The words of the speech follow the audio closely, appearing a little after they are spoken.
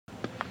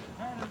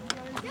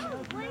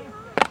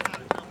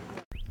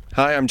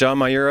Hi, I'm John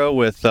Maiuro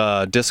with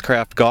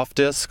Discraft golf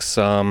discs.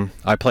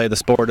 I play the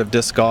sport of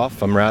disc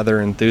golf. I'm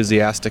rather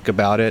enthusiastic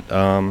about it,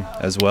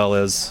 as well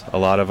as a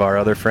lot of our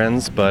other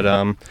friends.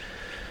 But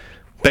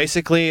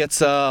basically, it's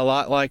a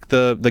lot like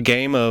the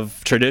game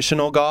of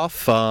traditional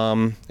golf.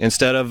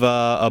 Instead of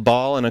a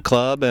ball and a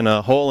club and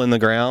a hole in the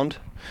ground,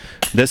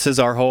 this is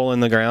our hole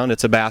in the ground.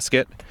 It's a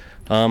basket.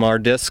 Our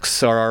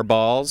discs are our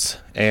balls,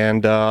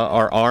 and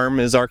our arm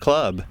is our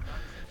club.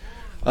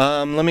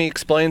 Let me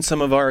explain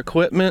some of our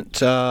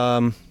equipment.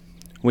 Most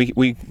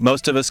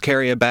of us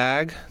carry a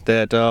bag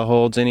that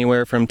holds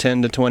anywhere from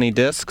 10 to 20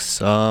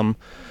 discs. All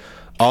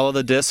of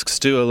the discs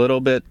do a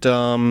little bit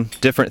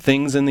different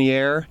things in the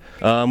air.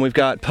 We've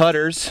got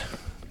putters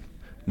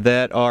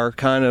that are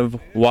kind of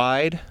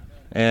wide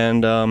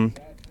and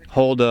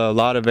hold a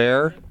lot of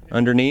air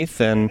underneath,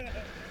 and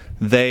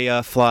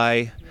they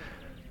fly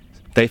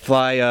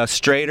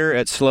straighter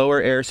at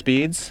slower air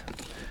speeds.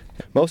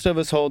 Most of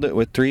us hold it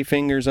with 3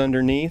 fingers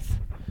underneath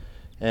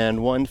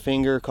and 1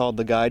 finger called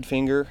the guide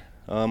finger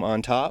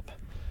on top,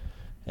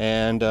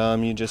 and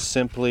you just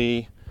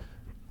simply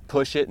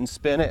push it and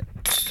spin it,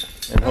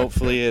 and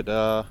hopefully it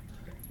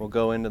will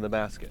go into the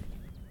basket.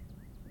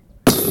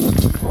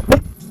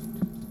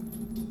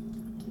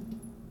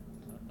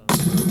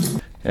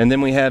 And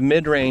then we have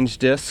mid-range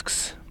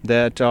discs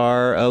that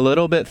are a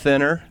little bit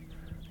thinner,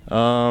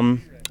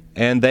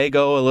 and they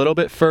go a little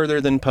bit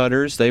further than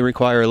putters. They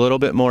require a little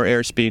bit more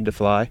airspeed to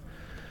fly.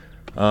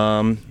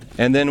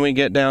 And then we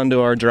get down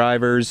to our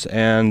drivers,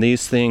 and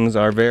these things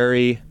are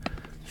very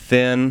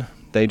thin.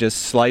 They just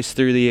slice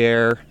through the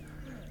air,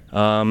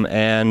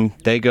 and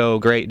they go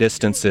great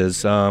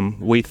distances.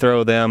 We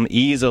throw them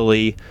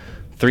easily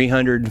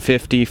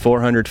 350,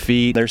 400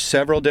 feet. There's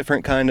several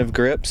different kind of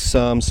grips.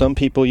 Some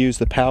people use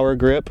the power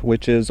grip,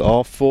 which is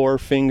all 4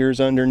 fingers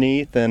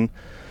underneath and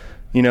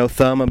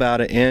thumb about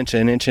an inch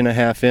and a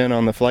half in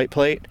on the flight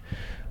plate.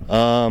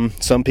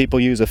 Some people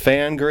use a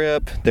fan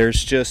grip.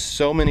 There's just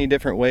so many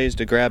different ways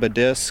to grab a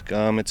disc.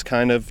 It's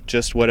kind of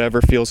just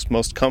whatever feels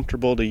most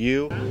comfortable to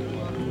you.